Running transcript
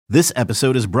This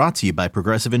episode is brought to you by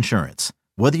Progressive Insurance.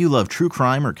 Whether you love true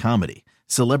crime or comedy,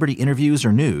 celebrity interviews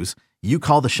or news, you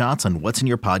call the shots on what's in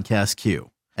your podcast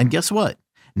queue. And guess what?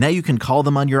 Now you can call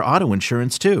them on your auto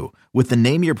insurance too with the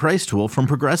Name Your Price tool from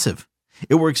Progressive.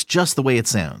 It works just the way it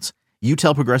sounds. You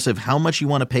tell Progressive how much you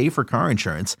want to pay for car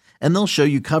insurance, and they'll show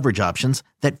you coverage options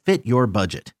that fit your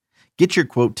budget. Get your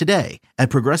quote today at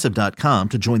Progressive.com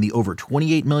to join the over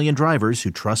 28 million drivers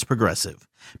who trust Progressive.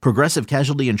 Progressive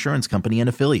Casualty Insurance Company and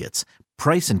Affiliates.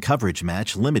 Price and coverage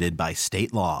match limited by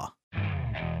state law.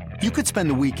 You could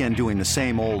spend the weekend doing the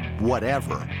same old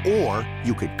whatever, or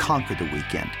you could conquer the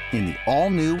weekend in the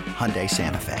all-new Hyundai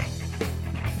Santa Fe.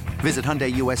 Visit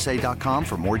HyundaiUSA.com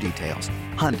for more details.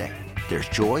 Hyundai, there's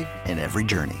joy in every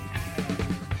journey.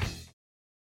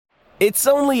 It's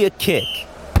only a kick,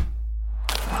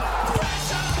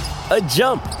 a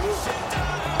jump,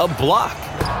 a block.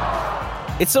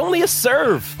 It's only a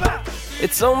serve.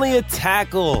 It's only a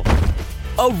tackle,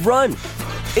 a run.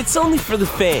 It's only for the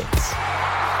fans.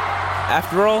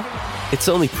 After all, it's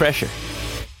only pressure.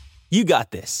 You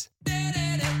got this.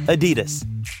 Adidas.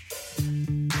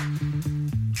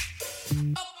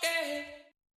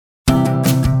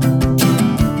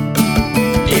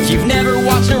 If you've never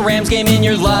watched a Rams game in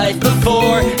your life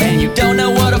before, and you don't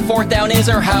know what a fourth down is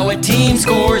or how a team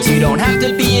scores, you don't have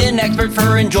to be an expert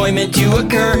for enjoyment to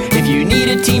occur. If you need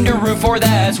a team to root for,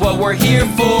 that's what we're here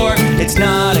for. It's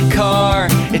not a car,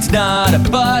 it's not a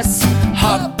bus.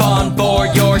 Hop on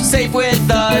board, you're safe with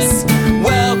us.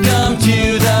 Welcome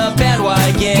to the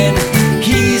bandwagon.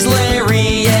 He's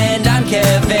Larry and I'm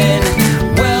Kevin.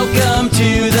 Welcome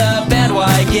to the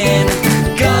bandwagon.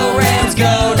 Go Rams,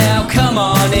 go now, come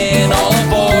on in, all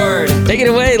aboard. Take it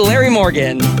away, Larry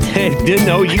Morgan.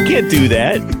 No, you can't do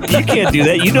that. You can't do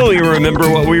that. You don't even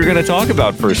remember what we were going to talk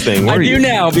about first thing. I do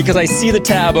now because I see the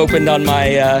tab opened on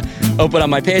my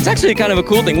page. It's actually kind of a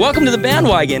cool thing. Welcome to the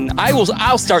bandwagon.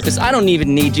 I'll start this. I don't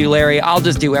even need you, Larry. I'll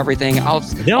just do everything. I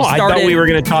thought we were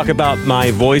going to talk about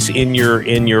my voice in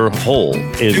your hole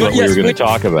is what we were going to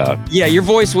talk about. Yeah, your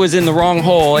voice was in the wrong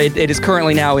hole. It is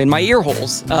currently now in my ear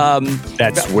holes.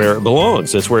 That's where it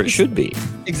belongs. That's where it should be.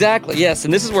 Exactly, yes.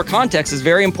 And this is where context is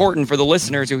very important for the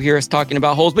listeners who hear us talking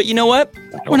about holes. But you know what?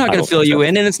 We're not going to fill you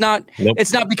in. And it's not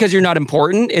It's not because you're not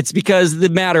important. It's because the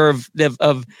matter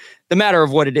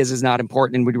of what it is not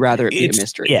important, and we'd rather it be a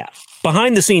mystery. Yeah.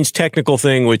 Behind the scenes technical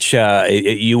thing, which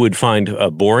you would find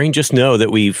boring, just know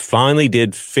that we finally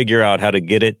did figure out how to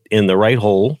get it in the right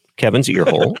hole, Kevin's ear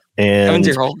hole. And, Kevin's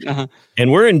ear hole. Uh-huh.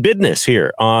 And we're in business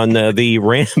here on the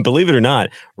believe it or not,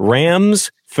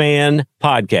 Rams Fan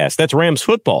Podcast. That's Rams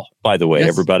football, by the way, yes.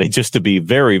 Everybody, just to be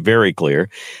very, very clear.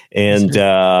 And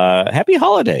happy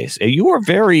holidays. You are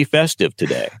very festive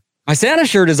today. My Santa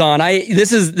shirt is on.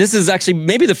 This is actually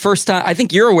maybe the first time. I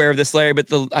think you're aware of this, Larry, but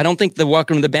I don't think the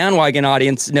Welcome to the Bandwagon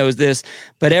audience knows this.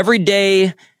 But every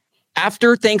day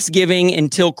after Thanksgiving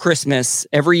until Christmas,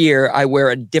 every year I wear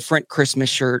a different Christmas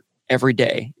shirt every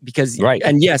day because right.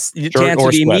 And yes, to answer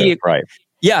the immediate right.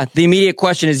 Yeah, the immediate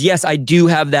question is yes, I do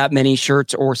have that many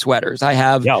shirts or sweaters. I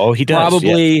have he does,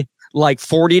 probably like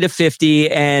 40 to 50.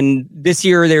 And this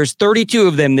year there's 32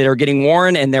 of them that are getting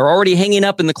worn and they're already hanging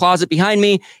up in the closet behind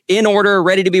me in order,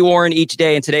 ready to be worn each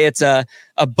day. And today it's a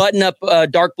button-up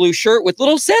dark blue shirt with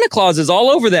little Santa Clauses all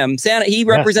over them. He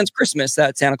represents Christmas,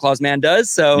 that Santa Claus man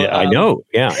does. So yeah, I know.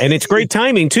 Yeah. And it's great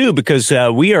timing too, because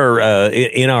we are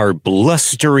in our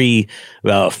blustery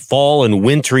fall and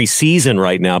wintry season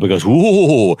right now because,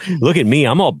 ooh, look at me.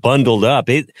 I'm all bundled up.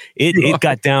 It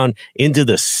got down into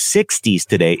the 60s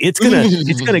today. It's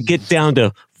gonna get down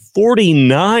to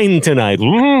 49 tonight,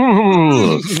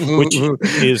 which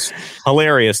is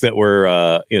hilarious that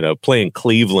we're playing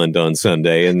Cleveland on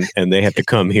Sunday and they have to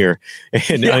come here.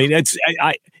 And I mean,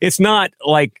 it's not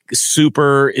like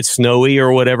it's snowy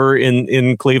or whatever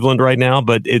in Cleveland right now,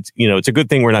 but it's a good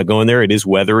thing we're not going there. It is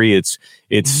weathery.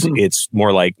 It's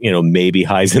more like, maybe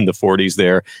highs in the 40s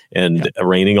there and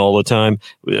raining all the time,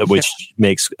 which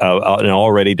makes an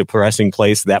already depressing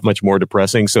place that much more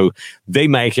depressing. So they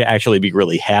might actually be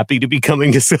really happy to be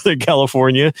coming to Southern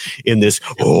California in this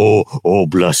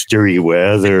blustery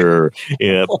weather.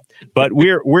 Yeah. But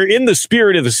we're in the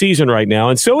spirit of the season right now,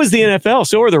 and so is the NFL.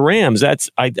 So are the Rams. That's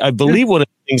I believe one of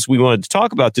the things we wanted to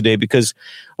talk about today, because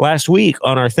last week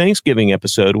on our Thanksgiving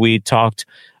episode we talked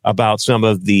about some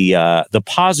of the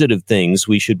positive things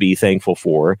we should be thankful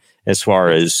for as far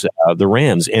as the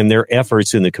Rams and their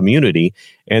efforts in the community.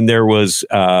 And there was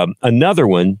another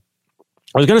one.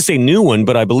 I was going to say new one,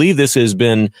 but I believe this has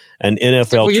been an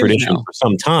NFL tradition for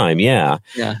some time.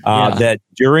 That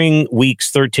during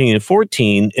weeks 13 and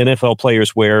 14, NFL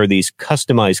players wear these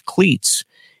customized cleats.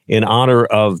 in honor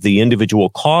of the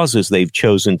individual causes they've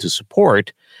chosen to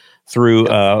support through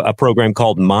a program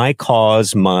called My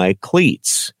Cause, My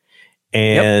Cleats.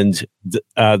 And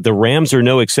the Rams are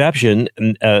no exception.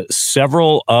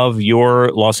 Several of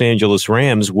your Los Angeles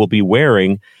Rams will be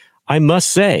wearing, I must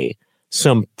say,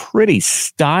 some pretty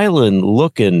styling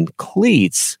looking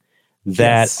cleats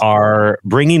that are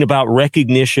bringing about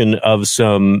recognition of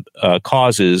some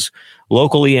causes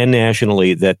locally and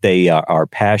nationally that they are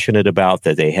passionate about,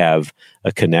 that they have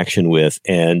a connection with.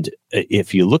 And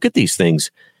if you look at these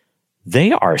things,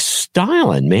 they are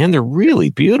styling, man. They're really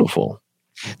beautiful.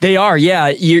 They are, yeah.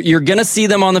 You're going to see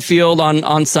them on the field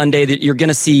on Sunday. That you're going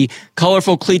to see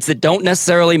colorful cleats that don't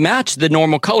necessarily match the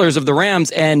normal colors of the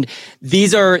Rams, and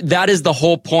that is the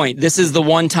whole point. This is the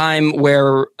one time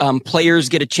where players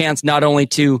get a chance not only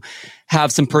to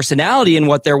have some personality in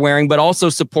what they're wearing, but also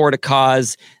support a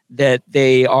cause that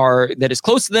is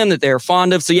close to them, that they're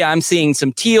fond of. So yeah, I'm seeing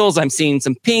some teals, I'm seeing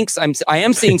some pinks, I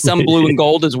am seeing some blue and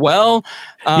gold as well.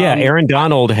 Aaron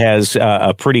Donald has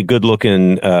a pretty good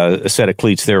looking set of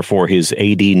cleats there for his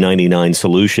AD 99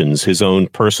 Solutions, his own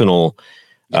personal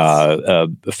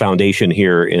foundation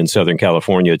here in Southern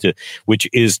California, which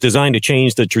is designed to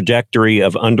change the trajectory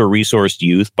of under-resourced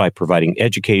youth by providing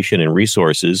education and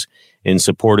resources in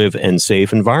supportive and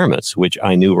safe environments, which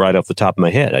I knew right off the top of my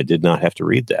head. I did not have to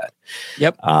read that.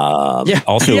 Yep.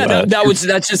 Also,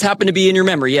 that just happened to be in your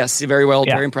memory. Yes, very well,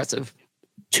 very impressive.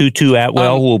 Tutu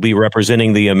Atwell will be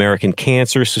representing the American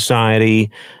Cancer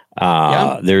Society.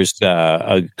 There's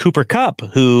Cooper Kupp,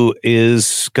 who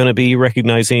is going to be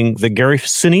recognizing the Gary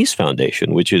Sinise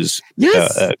Foundation, which is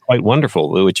quite wonderful,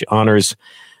 which honors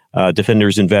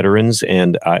defenders and veterans.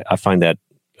 And I find that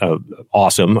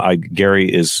awesome.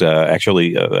 Gary is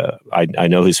actually, I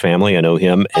know his family, I know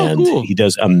him, and he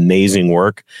does amazing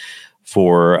work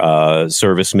for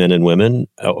servicemen and women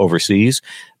overseas.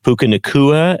 Puka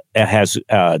Nacua has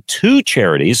 2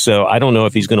 charities, so I don't know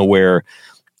if he's going to wear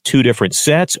 2 different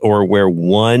sets or wear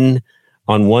one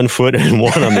on one foot and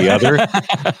one on the other.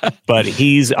 But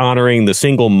he's honoring the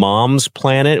Single Moms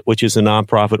Planet, which is a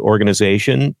nonprofit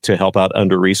organization to help out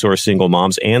under-resourced single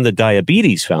moms, and the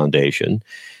Diabetes Foundation,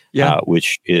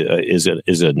 which is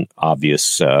an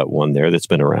obvious one there that's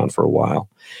been around for a while.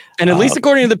 And at least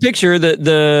according to the picture,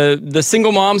 the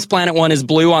Single Moms Planet one is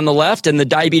blue on the left, and the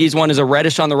Diabetes one is a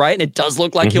reddish on the right. And it does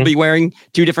look like he'll be wearing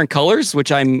 2 different colors,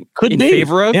 which I'm in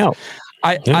favor of. Yeah.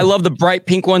 I love the bright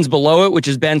pink ones below it, which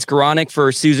is Ben Skoranek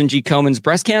for Susan G. Comen's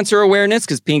breast cancer awareness,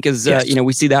 because pink is,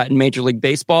 we see that in Major League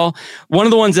Baseball. One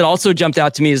of the ones that also jumped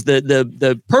out to me is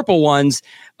the purple ones,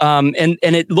 and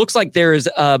it looks like there's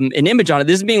an image on it.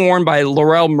 This is being worn by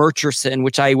Laurel Murchison,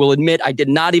 which I will admit I did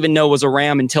not even know was a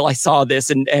Ram until I saw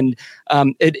this, and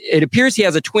it appears he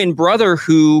has a twin brother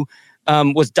who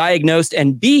was diagnosed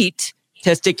and beat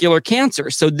testicular cancer.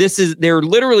 So they're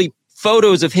literally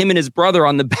photos of him and his brother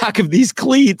on the back of these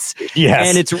cleats. Yes.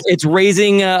 And it's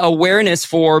raising awareness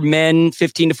for men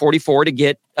 15 to 44 to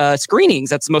get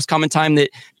screenings. That's the most common time that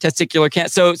testicular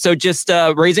cancer. So just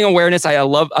raising awareness. I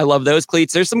love those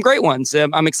cleats. There's some great ones.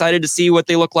 I'm excited to see what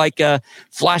they look like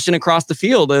flashing across the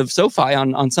field of SoFi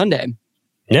on Sunday.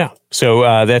 Yeah. So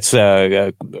that's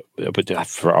but I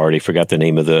already forgot the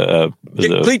name of the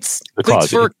cleats. Cleats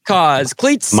for cause.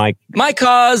 Cleats. My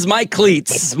cause, my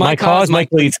cleats. My cause, my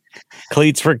cleats.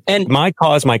 Cleats for my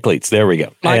cause, my cleats. There we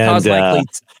go. My cause, my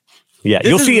cleats. Yeah,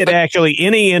 you'll see it actually.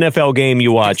 Any NFL game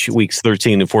you watch, weeks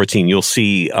 13 and 14, you'll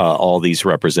see all these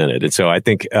represented. And so I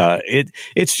think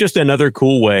it's just another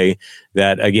cool way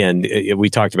that, again, we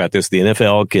talked about this, the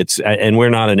NFL gets, and we're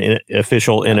not an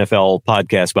official NFL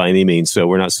podcast by any means, so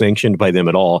we're not sanctioned by them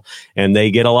at all. And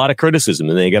they get a lot of criticism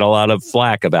and they get a lot of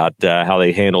flack about how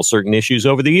they handle certain issues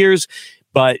over the years.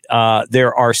 But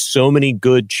there are so many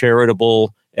good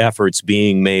charitable efforts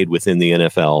being made within the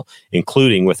NFL,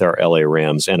 including with our LA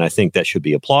Rams. And I think that should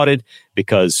be applauded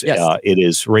because it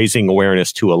is raising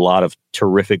awareness to a lot of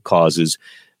terrific causes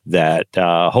that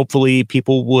hopefully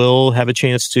people will have a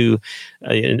chance to,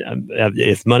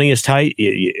 if money is tight,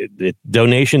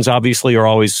 donations obviously are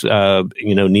always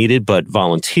needed, but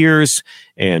volunteers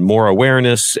and more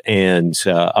awareness and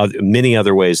many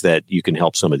other ways that you can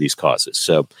help some of these causes.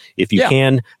 So if you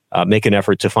can, make an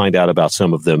effort to find out about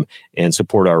some of them and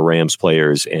support our Rams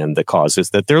players and the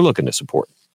causes that they're looking to support.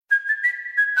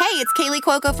 Hey, it's Kaylee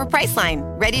Cuoco for Priceline.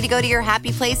 Ready to go to your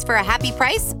happy place for a happy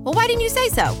price? Well, why didn't you say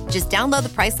so? Just download the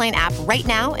Priceline app right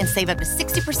now and save up to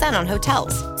 60% on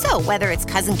hotels. So whether it's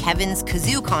Cousin Kevin's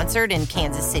Kazoo Concert in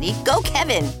Kansas City, go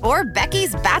Kevin, or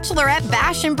Becky's Bachelorette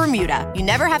Bash in Bermuda, you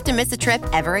never have to miss a trip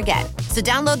ever again. So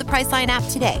download the Priceline app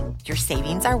today. Your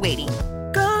savings are waiting.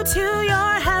 Go Go to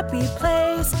your happy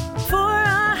place for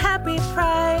a happy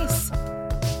price.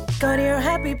 Go to your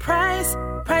happy price,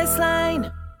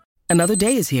 Priceline. Another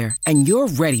day is here, and you're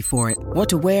ready for it. What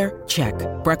to wear? Check.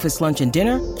 Breakfast, lunch, and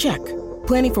dinner? Check.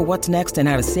 Planning for what's next and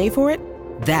how to save for it?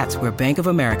 That's where Bank of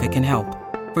America can help.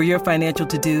 For your financial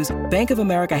to-dos, Bank of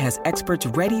America has experts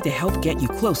ready to help get you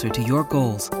closer to your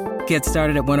goals. Get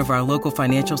started at one of our local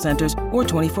financial centers or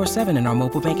 24/7 in our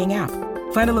mobile banking app.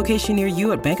 Find a location near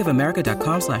you at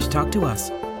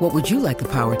bankofamerica.com/talktous. What would you like the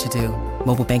power to do?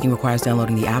 Mobile banking requires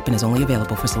downloading the app and is only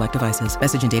available for select devices.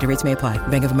 Message and data rates may apply.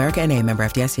 Bank of America N.A., member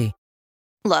FDIC.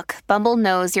 Look, Bumble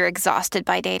knows you're exhausted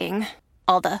by dating.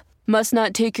 All the must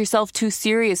not take yourself too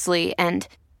seriously and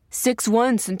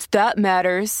 6'1" since that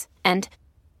matters. And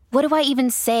what do I even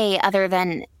say other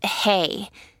than, hey?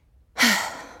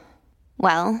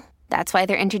 Well, that's why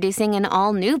they're introducing an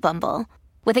all-new Bumble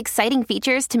with exciting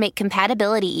features to make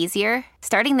compatibility easier,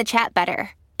 starting the chat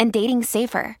better, and dating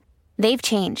safer. They've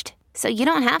changed, so you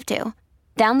don't have to.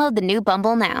 Download the new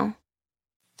Bumble now.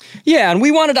 Yeah, and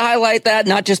we wanted to highlight that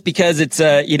not just because it's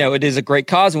it is a great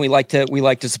cause and we like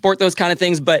to support those kind of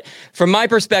things, but from my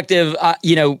perspective,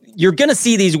 you're going to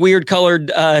see these weird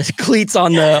colored cleats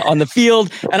on the field,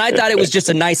 and I thought it was just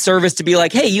a nice service to be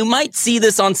like, hey, you might see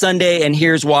this on Sunday, and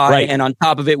here's why. Right. And on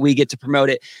top of it, we get to promote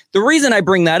it. The reason I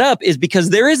bring that up is because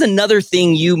there is another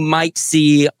thing you might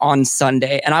see on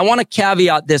Sunday, and I want to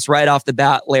caveat this right off the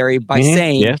bat, Larry, by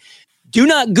saying. Yeah. Do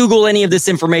not Google any of this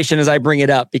information as I bring it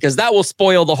up because that will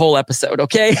spoil the whole episode.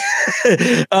 Okay.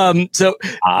 I've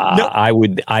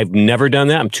never done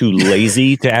that. I'm too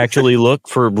lazy to actually look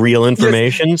for real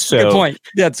information. Yes, so good point.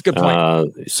 That's a good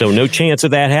point. So no chance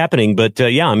of that happening, but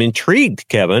I'm intrigued,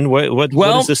 Kevin. What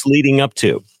is this leading up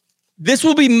to? This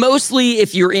will be mostly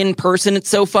if you're in person at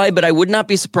SoFi, but I would not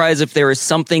be surprised if there is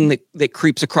something that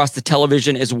creeps across the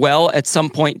television as well at some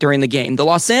point during the game. The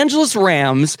Los Angeles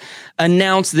Rams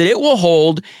announced that it will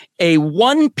hold a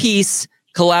one-piece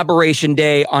collaboration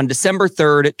day on December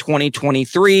 3rd,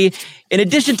 2023. In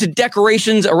addition to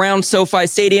decorations around SoFi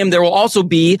Stadium, there will also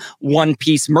be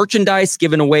one-piece merchandise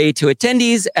given away to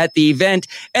attendees at the event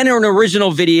and an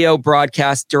original video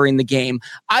broadcast during the game.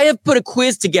 I have put a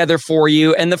quiz together for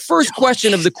you, and the first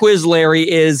question of the quiz, Larry,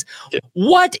 is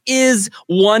what is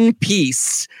One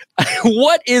Piece?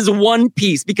 What is One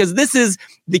Piece? Because this is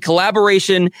the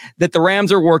collaboration that the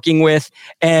Rams are working with,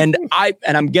 and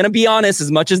I'm going to be honest,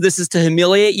 as much as this is to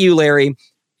humiliate you, Larry,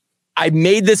 I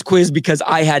made this quiz because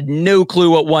I had no clue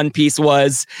what One Piece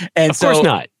was. And of course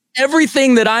not.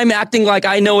 Everything that I'm acting like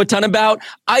I know a ton about,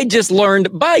 I just learned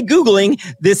by Googling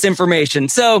this information.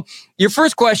 So your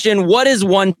first question, what is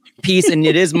One Piece? And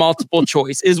it is multiple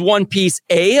choice. Is One Piece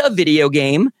a video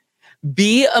game,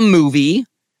 B, a movie,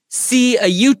 C, a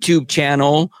YouTube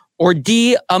channel, or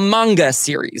D, a manga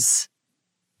series?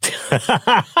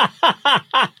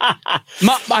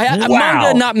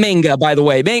 Manga, not manga, by the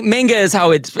way. Manga is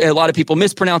how a lot of people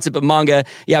mispronounce it, but manga.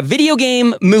 Yeah, video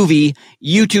game, movie,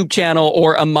 YouTube channel,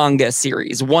 or a manga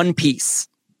series. One Piece.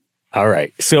 All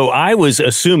right. So I was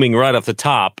assuming right off the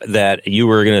top that you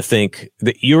were going to think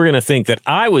that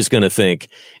I was going to think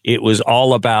it was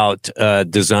all about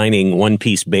designing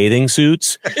one-piece bathing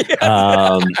suits.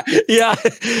 Yeah.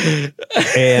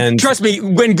 And trust me,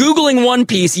 when Googling One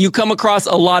Piece, you come across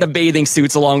a lot of bathing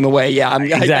suits along the way. Yeah,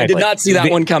 exactly. I did not see that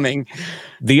one coming.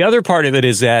 The other part of it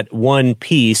is that One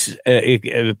Piece,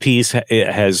 piece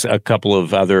has a couple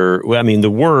of other,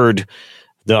 the word,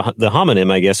 the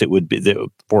homonym, I guess it would be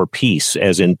for peace,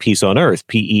 as in peace on earth,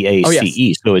 P-E-A-C-E. Oh,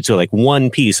 yes. So it's like one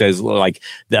piece as like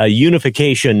the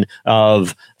unification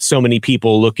of so many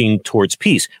people looking towards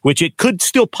peace, which it could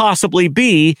still possibly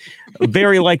be,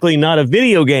 very likely not a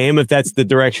video game if that's the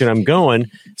direction I'm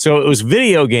going. So it was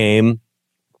video game,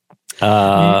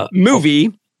 movie,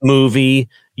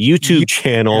 YouTube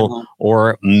channel,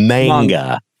 or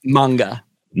manga. Manga.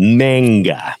 Am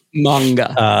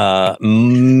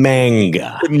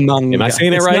I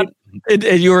saying it right?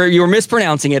 You were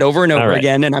mispronouncing it over and over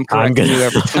again, and I'm correcting you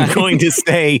every time. I'm going to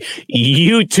say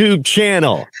YouTube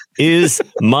channel is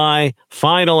my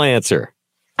final answer.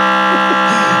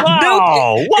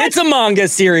 No, it's a manga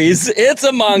series. It's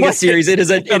a manga series. It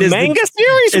is a manga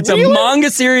series. It's really? A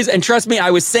manga series, and trust me, I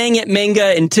was saying it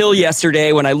manga until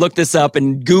yesterday when I looked this up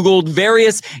and Googled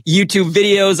various YouTube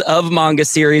videos of manga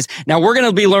series. Now we're going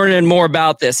to be learning more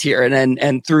about this here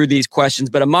and through these questions.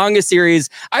 But a manga series,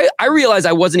 I realized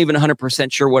I wasn't even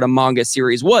 100% sure what a manga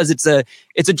series was. It's a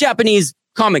Japanese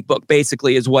comic book,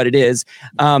 basically, is what it is.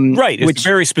 Right. It's a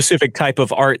very specific type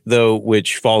of art, though,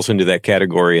 which falls into that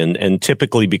category. And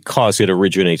typically, because it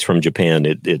originates from Japan,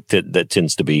 that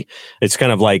tends to be, it's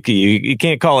kind of like you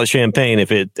can't call it champagne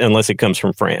unless it comes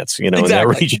from France, in that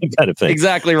region kind of thing.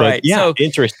 Exactly right. But, so,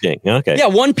 interesting. Okay. Yeah,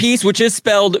 One Piece, which is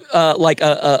spelled like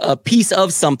a piece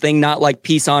of something, not like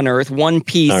peace on earth. One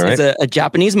Piece is a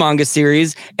Japanese manga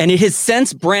series, and it has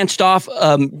since branched off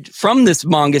from this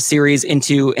manga series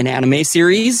into an anime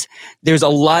series. There's a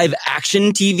live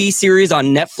action TV series on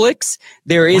Netflix.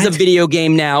 There is a video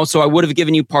game now, so I would have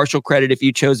given you partial credit if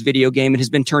you chose video game. It has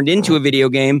been turned into a video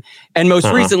game, and most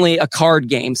recently a card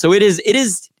game. So it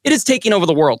is taking over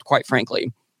the world, quite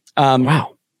frankly.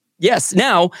 Wow. Yes.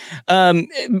 Now,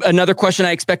 another question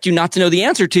I expect you not to know the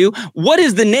answer to. What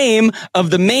is the name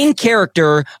of the main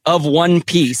character of One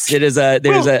Piece? It is of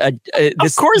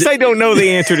course I don't know the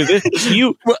answer to this.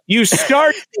 You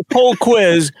start the whole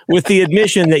quiz with the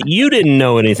admission that you didn't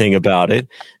know anything about it.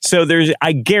 So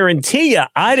I guarantee you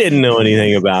I didn't know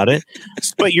anything about it.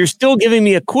 But you're still giving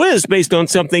me a quiz based on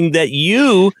something that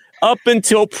you, up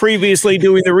until previously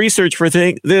doing the research for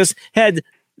this, had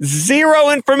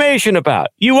zero information about.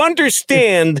 You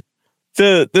understand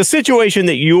the situation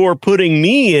that you're putting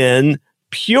me in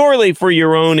purely for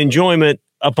your own enjoyment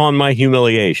upon my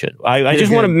humiliation. I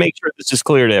just want to make sure this is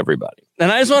clear to everybody.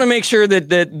 And I just want to make sure that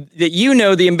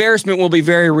the embarrassment will be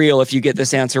very real if you get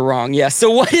this answer wrong. Yes. So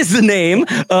what is the name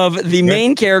of the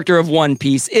main character of One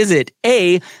Piece? Is it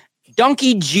A,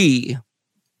 Donkey G?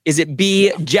 Is it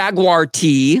B, Jaguar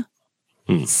T?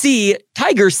 C,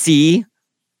 Tiger C?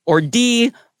 Or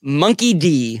D, Monkey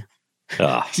D?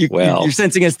 You're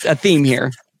sensing a theme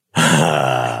here.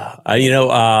 My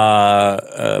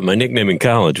nickname in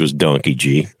college was Donkey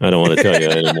G. I don't want to tell you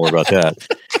any more about that.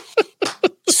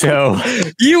 So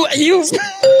you win.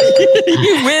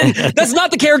 That's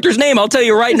not the character's name. I'll tell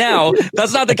you right now.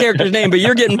 That's not the character's name, but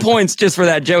you're getting points just for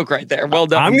that joke right there. Well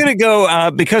done. I'm going to go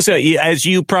because as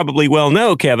you probably well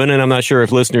know, Kevin, and I'm not sure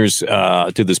if listeners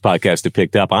to this podcast have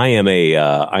picked up, I am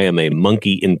a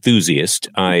monkey enthusiast.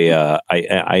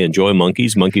 I enjoy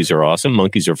monkeys. Monkeys are awesome.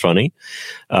 Monkeys are funny.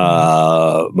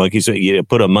 Monkeys. You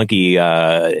put a monkey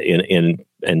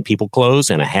in people clothes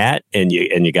and a hat, and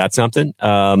you got something.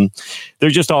 They're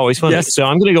just always funny. Yes. So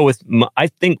I'm going to go with. I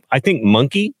think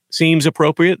monkey seems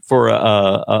appropriate for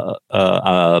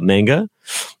a manga.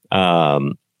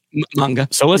 Manga.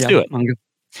 So let's do it. Manga.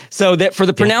 So that for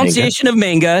the pronunciation of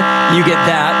manga, you get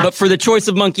that. But for the choice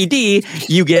of Monkey D,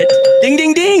 you get ding,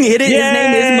 ding, ding. Hit it. Yay! His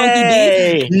name is Monkey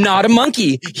D. Not a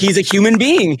monkey. He's a human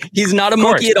being. He's not a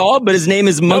monkey at all, but his name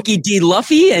is Monkey D.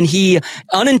 Luffy. And he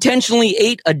unintentionally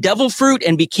ate a devil fruit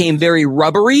and became very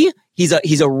rubbery. He's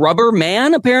a rubber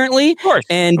man, apparently. Of course.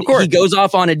 He goes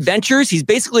off on adventures. He's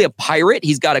basically a pirate.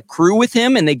 He's got a crew with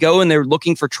him, and they go and they're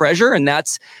looking for treasure. And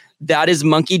that is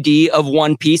Monkey D of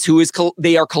One Piece,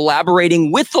 they are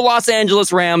collaborating with the Los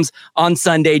Angeles Rams on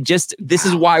Sunday. This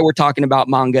is why we're talking about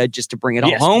manga, just to bring it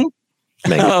all home.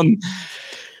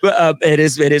 It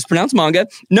is pronounced manga.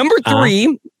 Number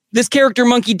 3, this character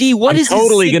Monkey D. I'm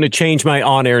totally going to change my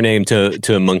on-air name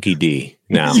to Monkey D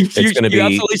now. It's going to be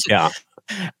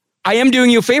I am doing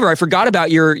you a favor. I forgot about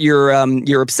your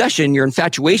obsession, your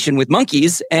infatuation with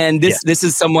monkeys, and this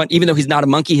is someone. Even though he's not a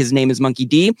monkey, his name is Monkey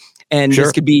D. And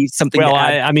this could be something. Well,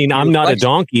 I'm not a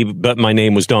donkey, but my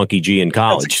name was Donkey G in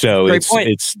college, so I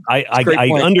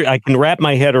can wrap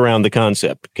my head around the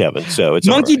concept, Kevin. So it's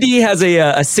Monkey D has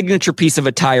a signature piece of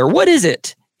attire. What is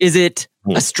it? Is it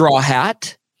a straw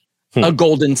hat, a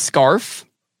golden scarf,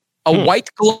 a white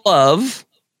glove,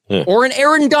 or an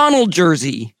Aaron Donald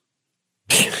jersey?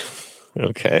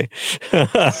 Okay.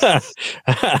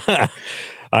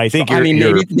 I think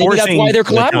maybe that's why they're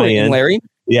collaborating, Larry.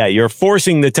 Yeah, you're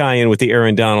forcing the tie-in with the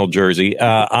Aaron Donald jersey.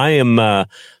 I am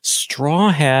straw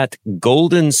hat,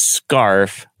 golden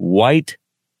scarf, white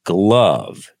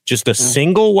glove. Just a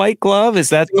single white glove? Is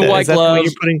that white glove? What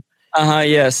you're putting?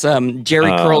 Yes.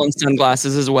 Jerry curl and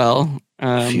sunglasses as well.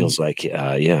 Feels like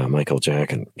Michael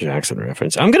Jackson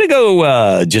reference. I'm gonna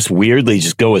go just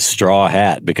go with straw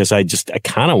hat because I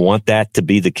kind of want that to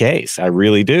be the case. I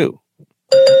really do.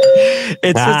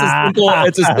 It's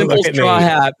just a simple straw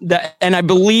hat. And I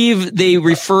believe they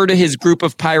refer to his group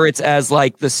of pirates as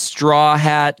like the Straw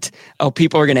Hat. Oh,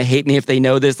 people are going to hate me if they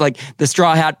know this. Like the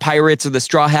Straw Hat Pirates or the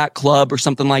Straw Hat Club or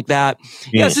something like that.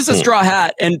 Yeah, it's just a straw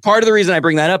hat. And part of the reason I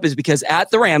bring that up is because at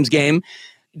the Rams game,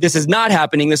 this is not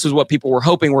happening. This is what people were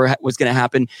hoping was going to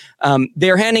happen.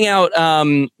 They're handing out,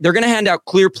 they're going to hand out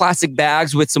clear plastic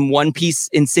bags with some One Piece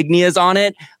insignias on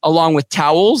it, along with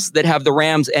towels that have the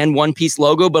Rams and One Piece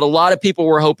logo. But a lot of people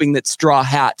were hoping that straw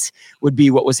hats would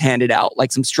be what was handed out,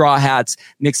 like some straw hats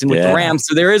mixing with the Rams.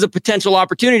 So there is a potential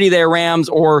opportunity there, Rams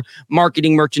or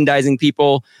marketing, merchandising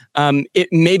people.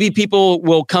 Maybe people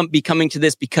will be coming to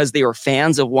this because they are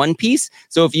fans of One Piece.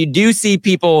 So if you do see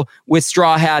people with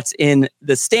straw hats in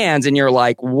the stands and you're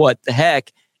like, what the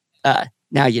heck?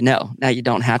 Now you know. Now you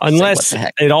don't have to Unless say what the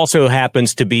heck. It also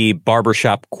happens to be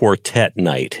barbershop quartet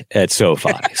night at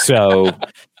SoFi. So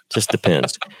just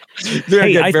depends.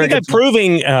 I think I'm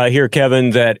proving here,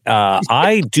 Kevin, that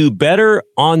I do better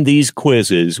on these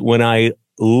quizzes when I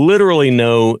literally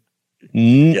know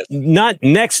not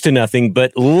next to nothing,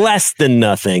 but less than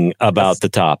nothing about the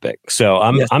topic. So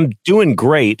I'm doing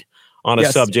great on a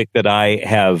subject that I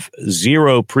have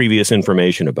zero previous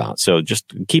information about. So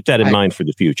just keep that in mind for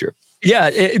the future.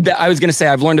 Yeah, I was going to say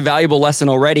I've learned a valuable lesson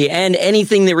already. And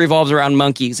anything that revolves around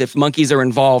monkeys, if monkeys are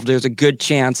involved, there's a good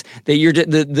chance that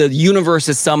the universe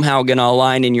is somehow going to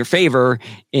align in your favor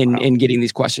in getting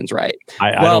these questions right.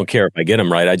 I don't care if I get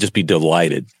them right. I'd just be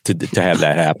delighted to have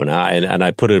that happen. And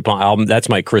I put it upon. That's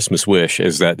my Christmas wish,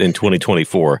 is that in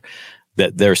 2024.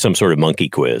 That there's some sort of monkey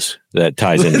quiz that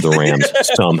ties into the Rams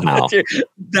somehow.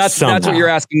 That's what you're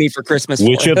asking me for Christmas.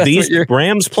 Which of these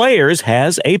Rams players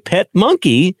has a pet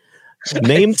monkey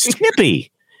named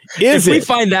Skippy? If we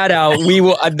find that out, we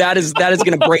will. That is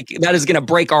going to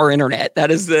break our internet. That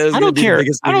is the. I don't care.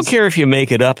 I don't care if you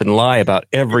make it up and lie about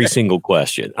every single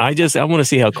question. I want to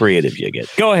see how creative you get.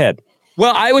 Go ahead.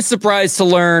 Well, I was surprised to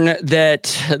learn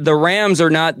that the Rams are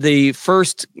not the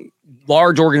first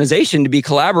large organization to be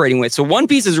collaborating with. So One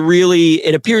Piece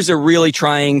it appears they're really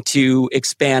trying to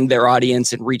expand their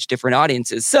audience and reach different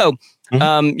audiences. So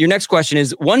your next question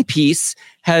is, One Piece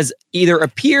has either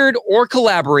appeared or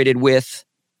collaborated with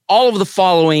all of the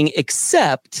following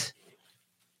except,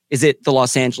 is it the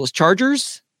Los Angeles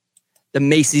Chargers, the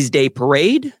Macy's Day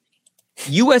Parade,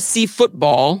 USC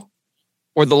football,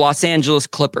 or the Los Angeles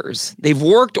Clippers? They've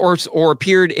worked or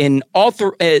appeared in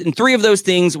in three of those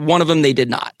things. One of them they did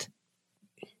not.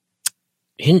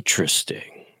 Interesting.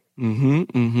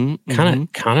 Kind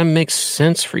of makes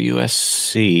sense for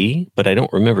USC, but I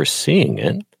don't remember seeing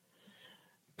it.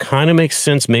 Kind of makes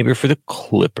sense maybe for the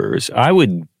Clippers.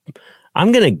 I'm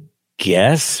going to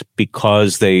guess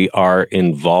because they are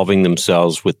involving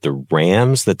themselves with the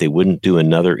Rams that they wouldn't do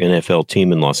another NFL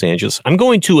team in Los Angeles. I'm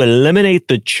going to eliminate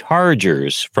the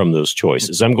Chargers from those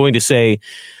choices. I'm going to say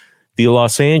the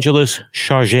Los Angeles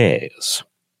Chargers.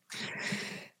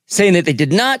 Saying that they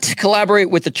did not collaborate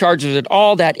with the Chargers at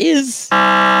all. That is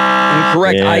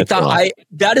incorrect. Yeah,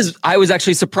 I was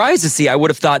actually surprised to see. I would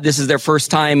have thought this is their first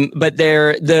time, but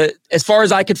as far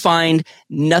as I could find,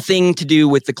 nothing to do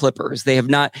with the Clippers. They have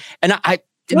not, and I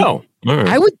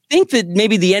would think that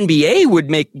maybe the NBA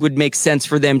would make sense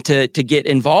for them to get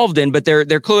involved in, but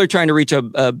they're clearly trying to reach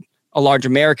a large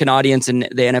American audience, and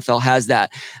the NFL has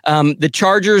that. The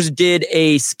Chargers did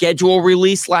a schedule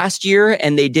release last year,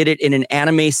 and they did it in an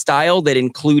anime style that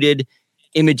included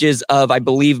images of, I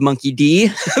believe, Monkey D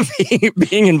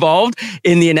being involved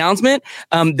in the announcement.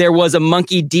 There was a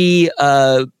Monkey D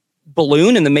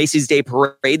balloon in the Macy's Day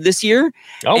Parade this year.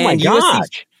 Oh my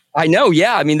gosh. I know,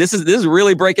 yeah. I mean, this is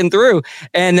really breaking through.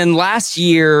 And then last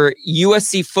year,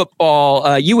 USC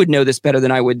football. You would know this better than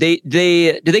I would. Do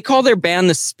they call their band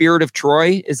the Spirit of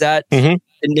Troy? Is that the name?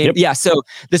 Yep. Yeah. So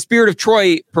the Spirit of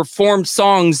Troy performed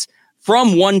songs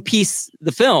from One Piece,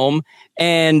 the film,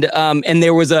 and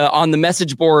there was on the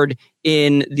message board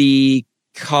in the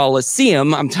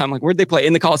Coliseum. I'm like, where'd they play?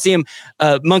 In the Coliseum,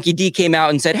 Monkey D came out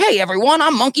and said, "Hey everyone,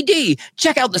 I'm Monkey D.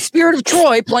 Check out the Spirit of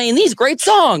Troy playing these great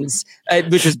songs,"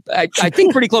 which is, I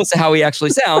think, pretty close to how he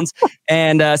actually sounds.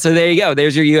 And so there you go.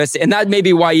 There's your USC, and that may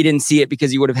be why you didn't see it,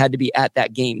 because you would have had to be at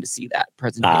that game to see that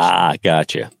presentation. Ah,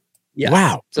 gotcha. Yeah.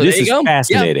 Wow, so this is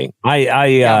fascinating.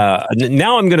 Yeah.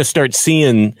 Now I'm going to start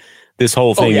seeing this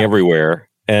whole thing everywhere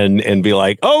and be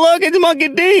like, "Oh, look, it's Monkey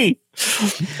D."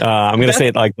 I'm going to say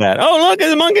it like that. "Oh, look,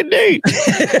 it's Monkey D."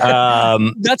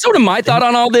 That's sort of my thought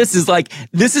on all this, is like,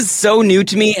 this is so new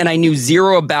to me and I knew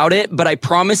zero about it, but I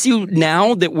promise you,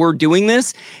 now that we're doing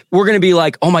this, we're going to be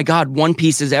like, oh my God, One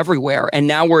Piece is everywhere. And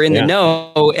now we're in the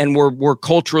know, and we're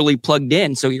culturally plugged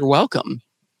in. So you're welcome.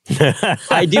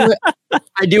 I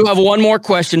do have one more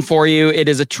question for you. It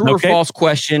is a true or false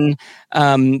question,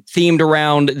 themed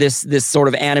around this sort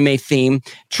of anime theme.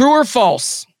 True or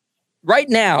false? Right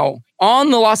now, on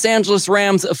the Los Angeles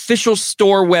Rams official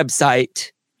store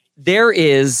website, there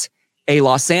is a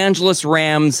Los Angeles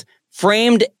Rams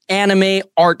framed anime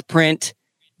art print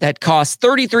that costs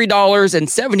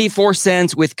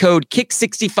 $33.74 with code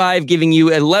KICK65, giving you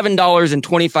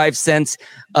 $11.25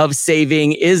 of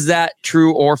saving. Is that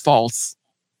true or false?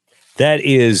 That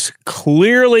is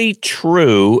clearly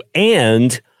true,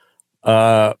 and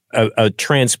a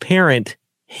transparent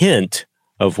hint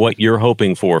of what you're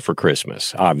hoping for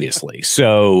Christmas, obviously.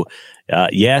 So,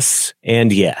 yes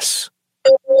and yes.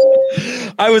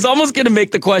 I was almost going to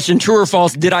make the question, true or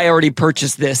false, did I already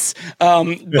purchase this? But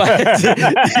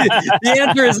the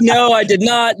answer is no, I did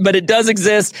not, but it does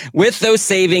exist with those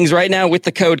savings right now. With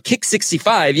the code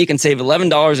KICK65, you can save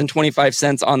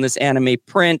 $11.25 on this anime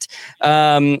print.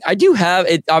 I do have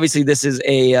it. Obviously, this is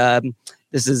an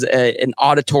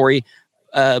auditory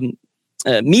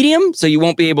medium, so you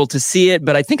won't be able to see it,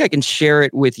 but I think I can share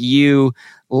it with you,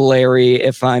 Larry,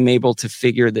 if I'm able to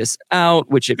figure this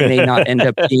out, which it may not end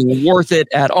up being worth it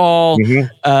at all.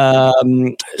 Mm-hmm.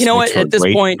 You know what? At this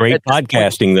point, great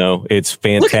podcasting, though. It's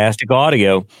fantastic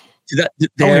audio.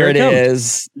 There it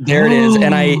is. There it is.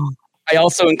 And I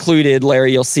also included,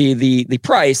 Larry, you'll see the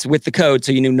price with the code,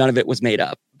 so you knew none of it was made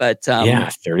up. But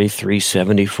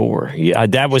 $33.74. Yeah,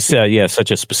 that was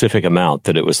such a specific amount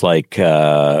that it was like,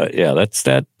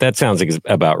 that sounds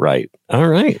about right. All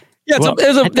right. Yeah,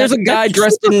 there's a guy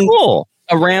dressed in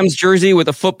a Rams jersey with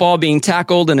a football being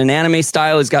tackled in an anime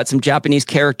style. He's got some Japanese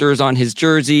characters on his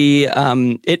jersey.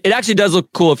 It actually does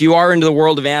look cool. If you are into the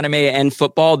world of anime and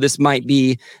football, this might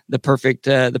be the perfect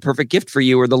gift for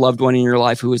you or the loved one in your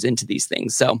life who is into these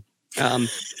things. So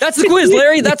that's the quiz,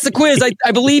 Larry. That's the quiz.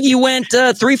 I believe you went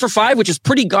 3 for 5, which is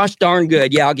pretty gosh darn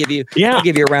good. Yeah, I'll give you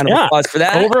a round of applause for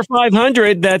that. Over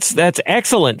 500. That's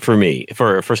excellent for me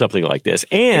for something like this.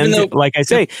 And like I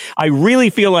say, I really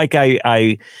feel like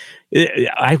I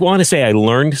want to say I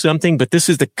learned something, but this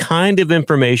is the kind of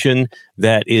information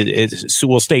that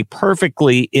will stay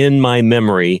perfectly in my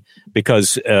memory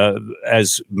because,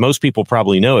 as most people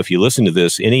probably know, if you listen to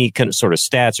this, any kind of sort of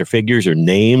stats or figures or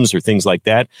names or things like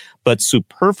that, but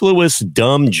superfluous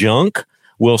dumb junk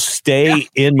will stay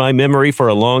in my memory for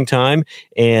a long time.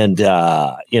 And,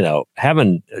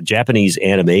 having Japanese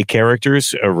anime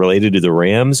characters related to the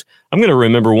Rams, I'm going to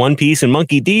remember One Piece and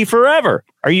Monkey D forever.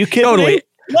 Are you kidding me?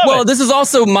 Well, this is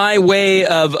also my way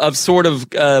of sort of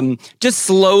just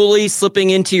slowly slipping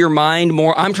into your mind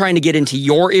more. I'm trying to get into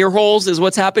your ear holes is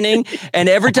what's happening. And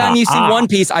every time you see One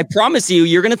Piece, I promise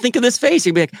you're going to think of this face.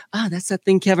 You'll be like, that's that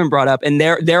thing Kevin brought up. And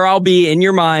there I'll be in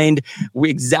your mind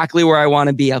exactly where I want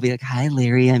to be. I'll be like, hi,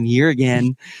 Larry, I'm here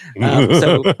again.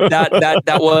 So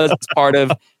that was part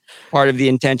of the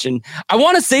intention. I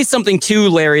want to say something too,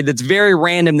 Larry, that's very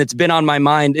random, that's been on my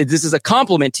mind. This is a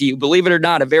compliment to you, believe it or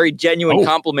not, a very genuine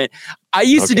compliment. I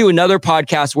used to do another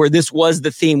podcast where this was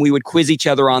the theme. We would quiz each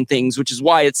other on things, which is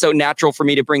why it's so natural for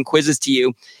me to bring quizzes to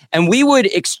you. And we would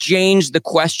exchange the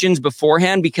questions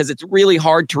beforehand because it's really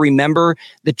hard to remember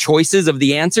the choices of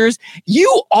the answers.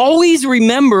 You always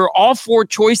remember all 4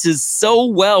 choices so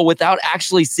well without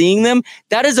actually seeing them.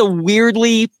 That is a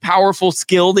weirdly powerful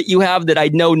skill that you have that I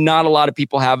know not a lot of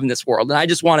people have in this world. And I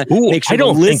just want to make sure I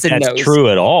don't think that's knows. true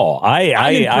at all.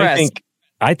 I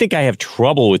think I have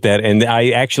trouble with that. And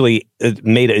I actually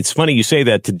it's funny you say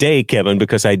that today, Kevin,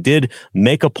 because I did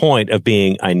make a point of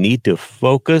I need to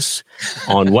focus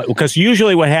on because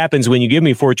usually what happens when you give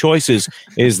me 4 choices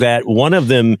is that one of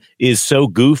them is so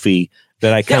goofy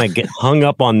that I kind of get hung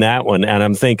up on that one. And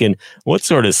I'm thinking, what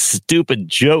sort of stupid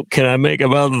joke can I make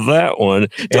about that one?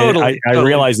 Totally. And I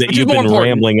realize that you've been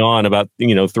rambling on about,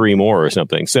 3 more or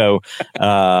something. So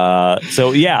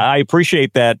I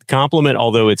appreciate that compliment,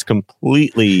 although it's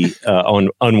completely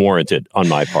unwarranted on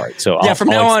my part. So from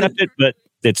now on, but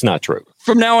it's not true.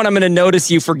 From now on, I'm going to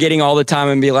notice you forgetting all the time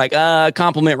and be like,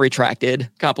 compliment retracted.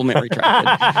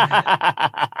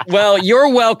 Well,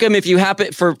 you're welcome if you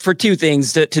happen for 2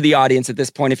 things to the audience at this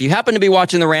point. If you happen to be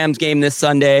watching the Rams game this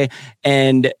Sunday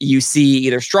and you see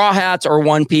either Straw Hats or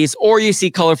One Piece, or you see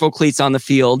colorful cleats on the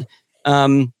field,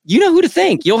 you know who to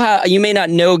thank. You may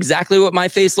not know exactly what my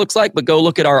face looks like, but go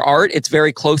look at our art. It's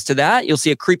very close to that. You'll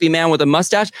see a creepy man with a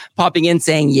mustache popping in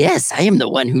saying, yes, I am the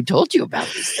one who told you about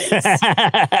these things.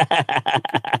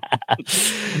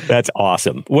 That's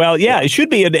awesome. Well, it should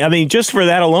be. Just for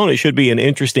that alone, it should be an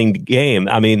interesting game.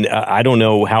 I don't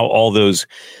know how all those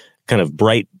kind of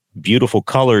bright, beautiful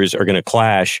colors are going to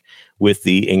clash with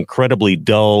the incredibly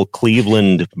dull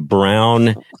Cleveland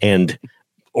brown and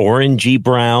orangey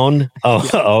brown of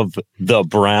the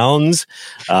Browns.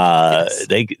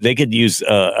 They could use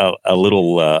a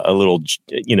little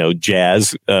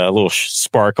jazz, a little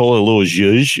sparkle, a little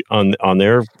zhuzh on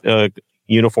their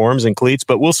uniforms and cleats,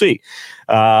 but we'll see.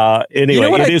 Anyway, you know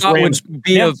what it I is thought Rams. would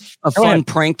be a fun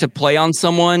prank to play on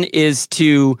someone is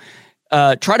to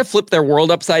try to flip their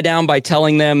world upside down by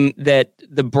telling them that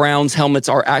the Browns helmets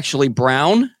are actually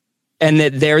brown and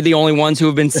that they're the only ones who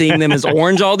have been seeing them as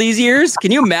orange all these years.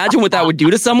 Can you imagine what that would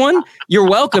do to someone? You're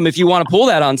welcome if you want to pull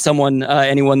that on someone,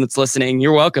 anyone that's listening.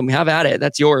 You're welcome. Have at it.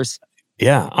 That's yours.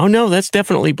 Yeah. Oh, no, that's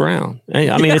definitely brown.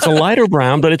 I mean, it's a lighter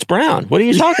brown, but it's brown. What are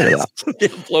you talking about?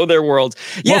 Blow their worlds.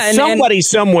 Yeah, well, somebody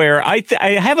somewhere, I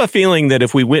have a feeling that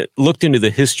if we looked into the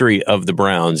history of the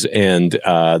Browns and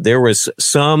there was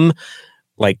some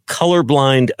like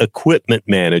colorblind equipment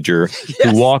manager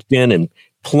who walked in and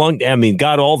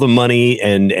got all the money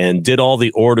and did all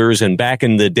the orders. And back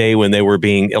in the day when they were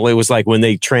it was like when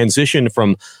they transitioned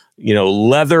from,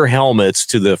 leather helmets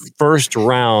to the first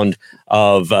round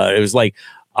of, it was like,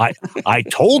 I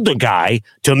told the guy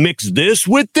to mix this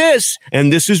with this,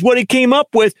 and this is what he came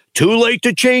up with. Too late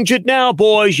to change it now,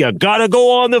 boys. You got to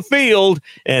go on the field.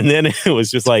 And then it was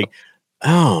just like,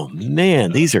 oh,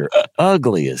 man, these are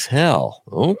ugly as hell.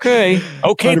 Okay,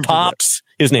 100%. Pops.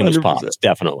 His name is Pops,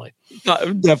 definitely.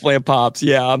 Definitely a Pops,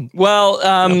 yeah. Well,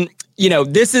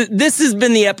 this has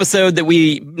been the episode that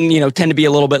we, tend to be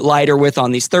a little bit lighter with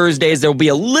on these Thursdays. There will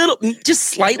be just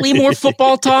slightly more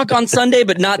football talk on Sunday,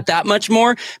 but not that much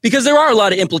more because there are a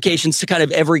lot of implications to kind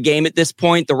of every game at this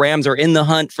point. The Rams are in the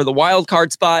hunt for the wild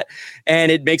card spot,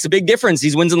 and it makes a big difference.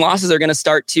 These wins and losses are going to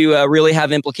start to really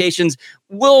have implications.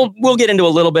 We'll get into a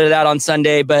little bit of that on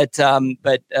Sunday, but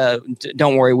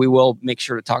don't worry, we will make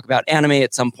sure to talk about anime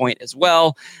at some point as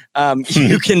well.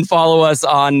 You can follow us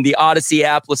on the Odyssey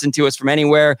app, listen to us from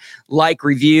anywhere,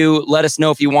 review, let us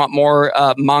know if you want more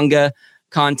manga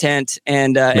content,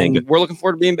 and we're looking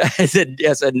forward to being back.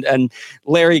 Yes, and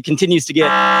Larry continues to get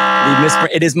the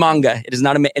misprint. It is manga. It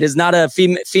is not a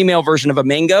female version of a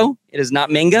mango. It is not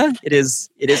manga. It is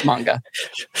manga.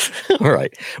 All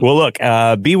right. Well, look,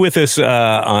 be with us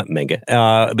on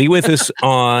manga. Be with us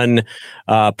on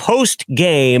post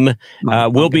game.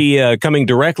 We'll be coming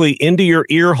directly into your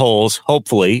ear holes,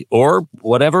 hopefully, or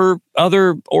whatever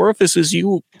other orifices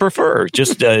you prefer.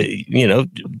 Just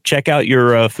check out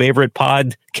your favorite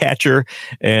pod catcher,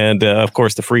 and of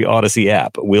course the free Odyssey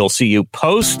app. We'll see you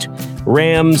post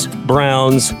Rams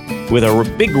Browns with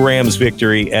a big Rams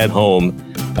victory at home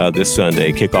this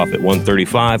Sunday. Kickoff at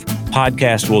 1:35.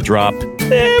 Podcast will drop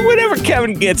whenever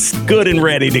Kevin gets good and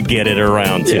ready to get it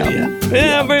around to you.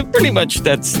 Yeah, but pretty much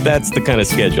that's the kind of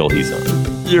schedule he's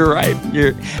on. You're right.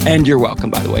 You're welcome,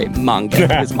 by the way.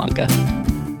 Manga is manga.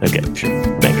 Okay,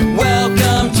 sure. Thank you.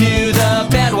 Welcome to